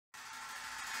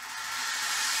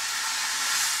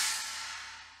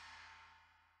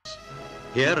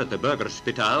Here at the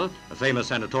Burgerspital, a famous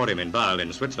sanatorium in Basel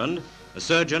in Switzerland,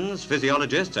 surgeons,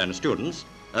 physiologists and students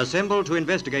assemble to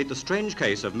investigate the strange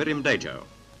case of Mirin Dajo.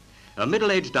 A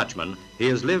middle-aged Dutchman, he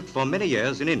has lived for many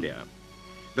years in India.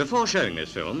 Before showing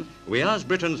this film, we asked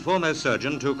Britain's foremost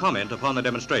surgeon to comment upon the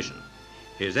demonstration.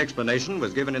 His explanation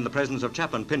was given in the presence of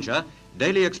Chaplain Pincher,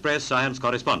 Daily Express science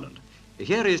correspondent.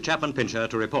 Here is Chaplain Pincher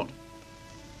to report.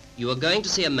 You are going to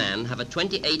see a man have a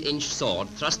 28-inch sword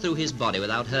thrust through his body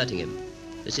without hurting him.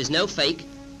 This is no fake,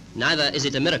 neither is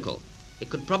it a miracle. It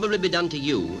could probably be done to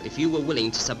you if you were willing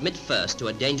to submit first to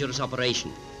a dangerous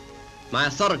operation. My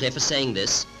authority for saying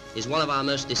this is one of our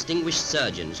most distinguished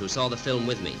surgeons who saw the film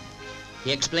with me.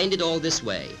 He explained it all this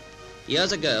way.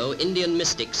 Years ago, Indian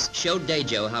mystics showed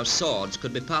Dajo how swords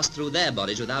could be passed through their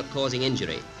bodies without causing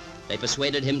injury. They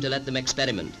persuaded him to let them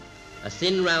experiment. A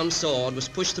thin, round sword was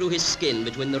pushed through his skin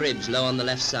between the ribs low on the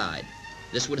left side.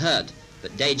 This would hurt,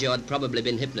 but Dajo had probably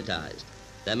been hypnotized.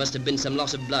 There must have been some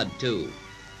loss of blood, too.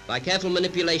 By careful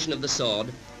manipulation of the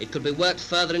sword, it could be worked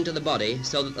further into the body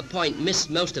so that the point missed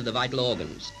most of the vital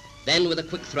organs. Then, with a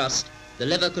quick thrust, the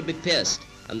liver could be pierced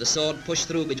and the sword pushed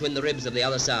through between the ribs of the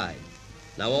other side.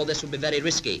 Now, all this would be very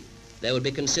risky. There would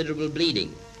be considerable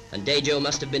bleeding, and Dajo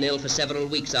must have been ill for several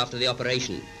weeks after the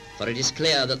operation, for it is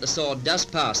clear that the sword does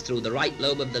pass through the right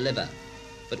lobe of the liver.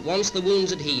 But once the wounds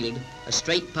had healed, a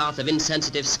straight path of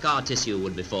insensitive scar tissue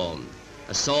would be formed.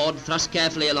 A sword thrust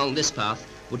carefully along this path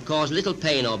would cause little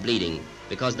pain or bleeding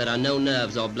because there are no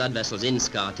nerves or blood vessels in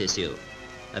scar tissue.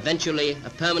 Eventually, a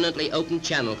permanently open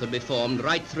channel could be formed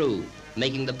right through,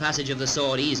 making the passage of the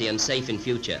sword easy and safe in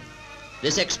future.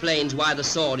 This explains why the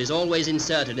sword is always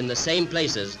inserted in the same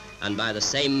places and by the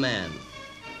same man.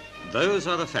 Those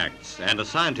are the facts and a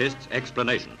scientist's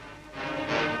explanation.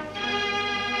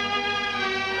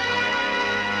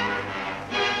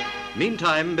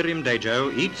 Meantime, Mirin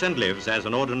Dajo eats and lives as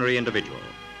an ordinary individual.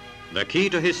 The key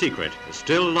to his secret is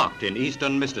still locked in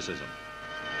Eastern mysticism.